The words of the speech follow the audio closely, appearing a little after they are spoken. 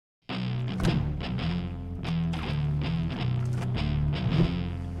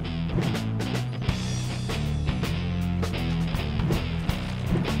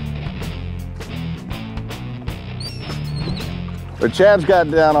But Chad's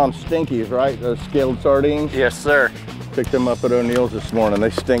got down on stinkies, right? Those scaled sardines? Yes, sir. Picked them up at O'Neill's this morning. They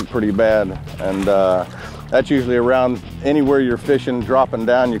stink pretty bad. And that's usually around anywhere you're fishing, dropping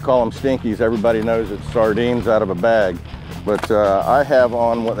down, you call them stinkies. Everybody knows it's sardines out of a bag. But I have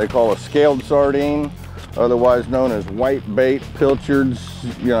on what they call a scaled sardine, otherwise known as white bait, pilchards,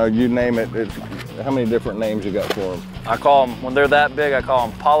 you know, you name it. It's, how many different names you got for them? I call them, when they're that big, I call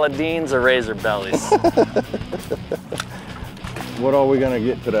them polydines or razor bellies. What are we gonna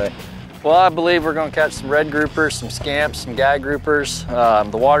get today? Well, I believe we're gonna catch some red groupers, some scamps, some gag groupers.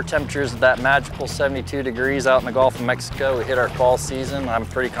 The water temperature is that magical 72 degrees out in the Gulf of Mexico. We hit our fall season. I'm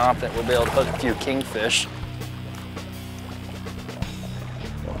pretty confident we'll be able to hook a few kingfish.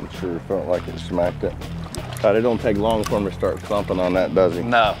 I'm sure it felt like it smacked it. God, it don't take long for him to start thumping on that, does he?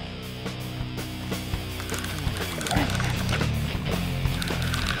 No.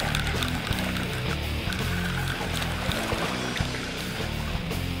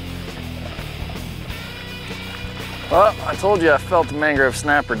 Well, I told you I felt the mangrove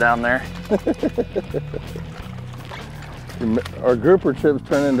snapper down there. Our grouper trips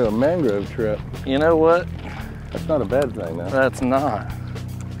turn into a mangrove trip. You know what? That's not a bad thing, though. That's not.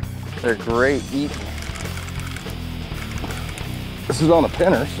 They're great eating. This is on a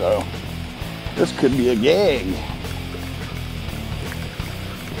pinner, so this could be a gag.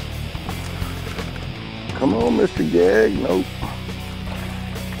 Come on, Mr. Gag. Nope.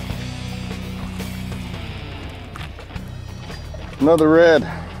 Another red.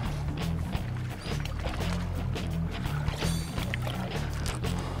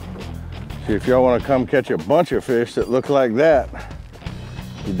 See, if y'all want to come catch a bunch of fish that look like that,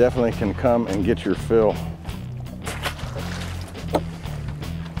 you definitely can come and get your fill.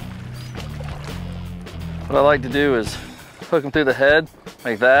 What I like to do is hook them through the head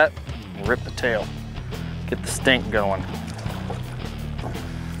like that and rip the tail. Get the stink going.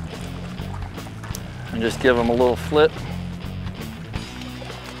 And just give them a little flip.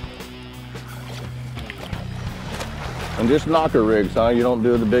 And just knocker rigs, huh? You don't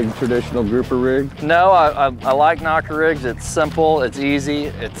do the big traditional grouper rig? No, I like knocker rigs. It's simple, it's easy,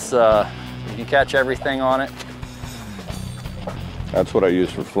 it's you catch everything on it. That's what I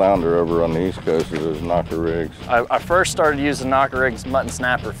use for flounder over on the East Coast, is those knocker rigs. I first started using knocker rigs mutton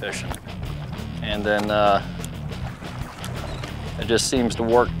snapper fishing. And then it just seems to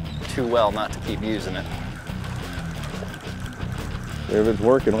work too well not to keep using it. If it's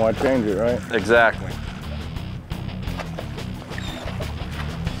working, why change it, right? Exactly.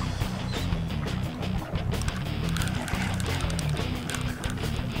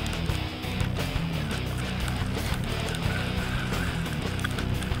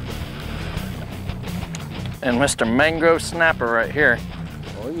 And Mr. Mangrove Snapper right here.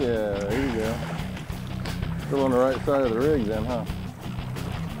 Oh yeah, there you go. Still on the right side of the rig then, huh?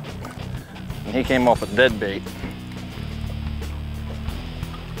 And he came off with dead bait.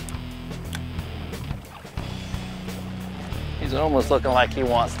 He's almost looking like he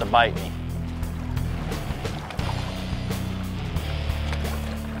wants to bite me.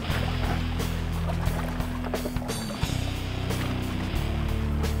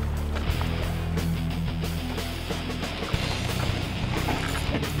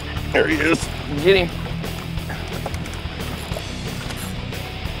 There he is. Get him.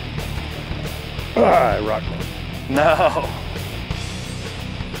 Ah, rock me. No.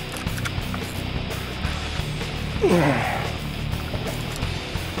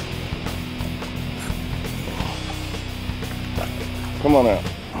 Come on out.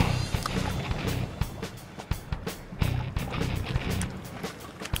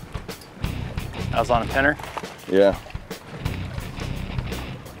 I was on a pinner. Yeah.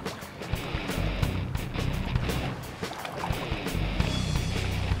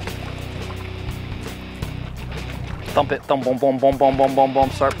 Thump it, thump, boom, boom, boom, boom, boom, boom, boom.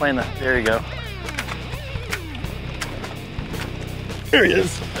 Start playing the, there you go. There he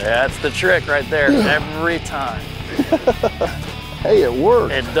is. That's the trick right there, every time. Hey, it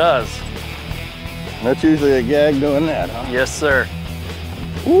works. It does. That's usually a gag doing that, huh? Yes, sir.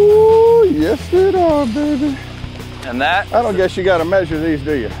 Ooh, yes it are, baby. And that? I don't guess you got to measure these,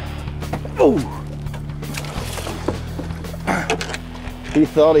 do you? Ooh. He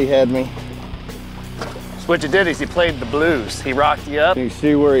thought he had me. So what you did is he played the blues. He rocked you up. You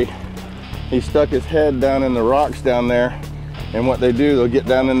see where he stuck his head down in the rocks down there, and what they do, they'll get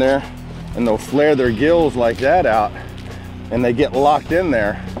down in there and they'll flare their gills like that out, and they get locked in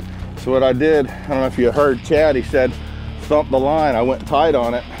there. So what I did, I don't know if you heard Chad, he said, thump the line. I went tight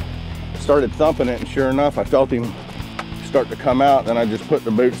on it, started thumping it, and sure enough, I felt him start to come out. Then I just put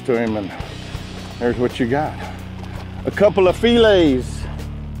the boots to him, and there's what you got. a couple of fillets.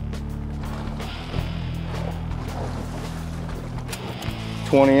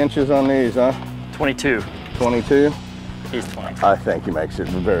 $20 on these, huh? 22. 22? He's 20. I think he makes it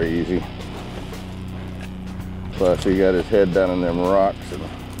very easy. Plus he got his head down in them rocks and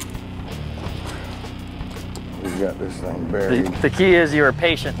he's got this thing buried. The key is you were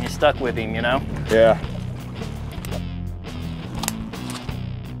patient and you stuck with him, you know? Yeah.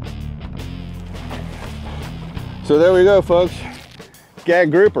 So there we go, folks.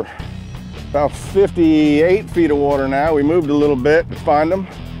 Gag grouper. About 58 feet of water now. We moved a little bit to find them,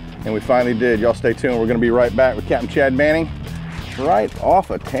 and we finally did. Y'all stay tuned. We're gonna be right back with Capt Chad Manning, right off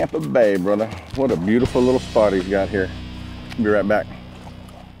of Tampa Bay, brother. What a beautiful little spot he's got here. Be right back.